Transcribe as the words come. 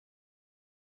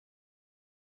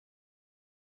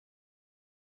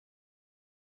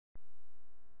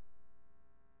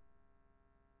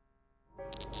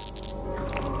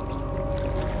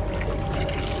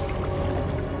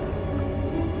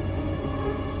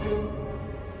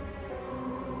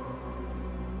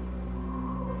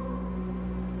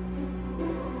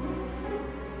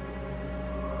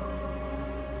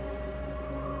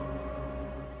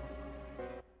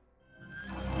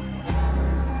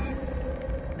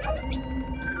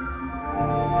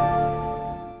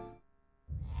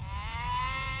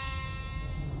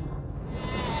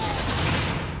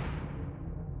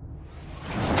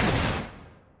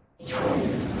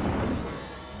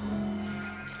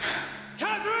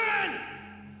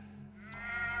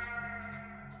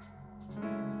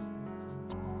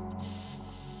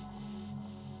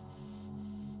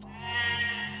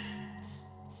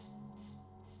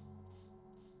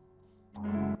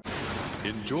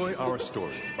Enjoy our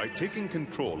story by taking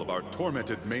control of our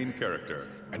tormented main character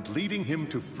and leading him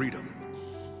to freedom.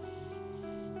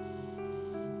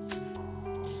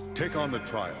 Take on the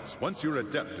trials once you're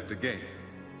adept at the game.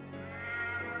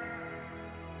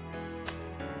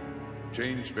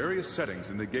 Change various settings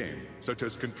in the game, such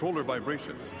as controller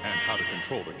vibrations and how to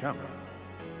control the camera.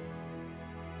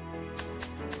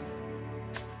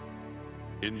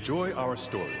 Enjoy our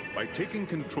story by taking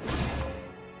control.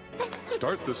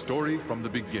 Start the story from the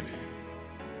beginning.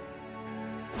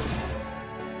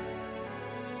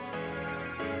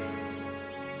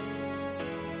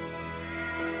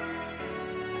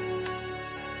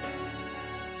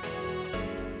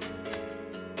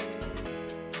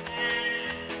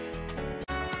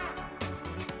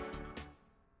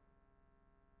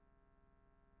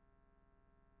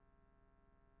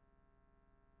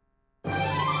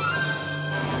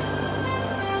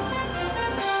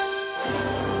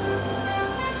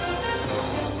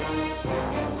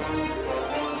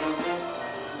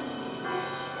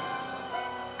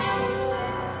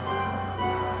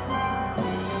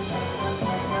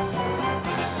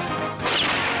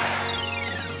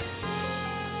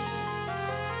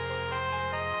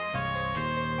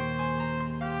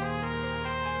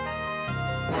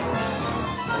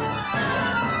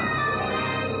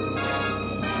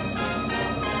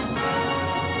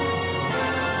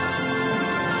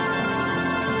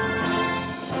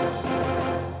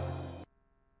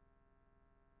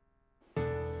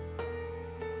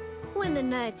 When the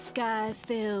night sky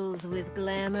fills with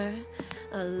glamour,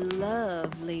 a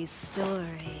lovely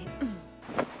story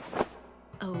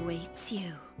awaits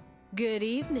you. Good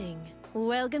evening.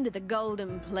 Welcome to the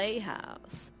Golden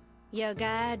Playhouse. Your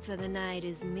guide for the night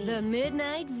is me, the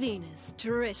Midnight Venus,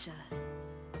 Trisha.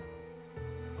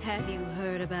 Have you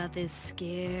heard about this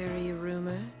scary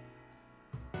rumor?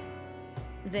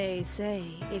 They say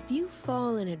if you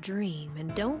fall in a dream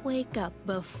and don't wake up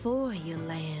before you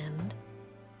land,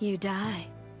 you die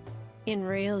in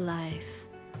real life.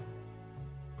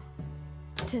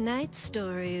 Tonight's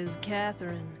story is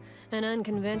Catherine, an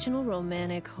unconventional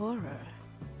romantic horror.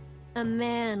 A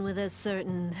man with a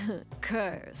certain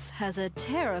curse has a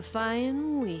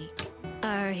terrifying week.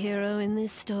 Our hero in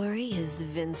this story is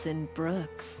Vincent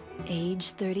Brooks, age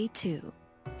 32.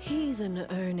 He's an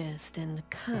earnest and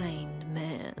kind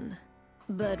man.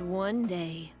 But one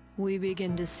day, we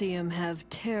begin to see him have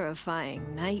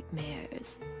terrifying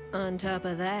nightmares. On top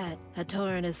of that, a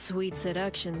torrent of sweet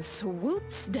seduction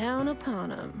swoops down upon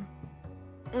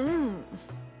him.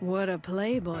 What a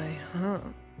playboy, huh?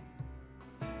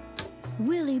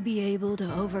 Will he be able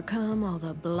to overcome all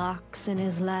the blocks in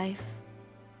his life?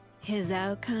 His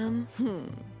outcome,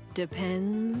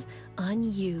 depends on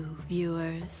you,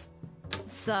 viewers.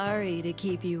 Sorry to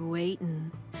keep you waiting.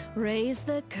 Raise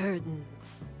the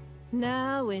curtains.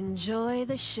 Now enjoy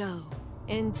the show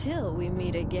until we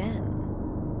meet again.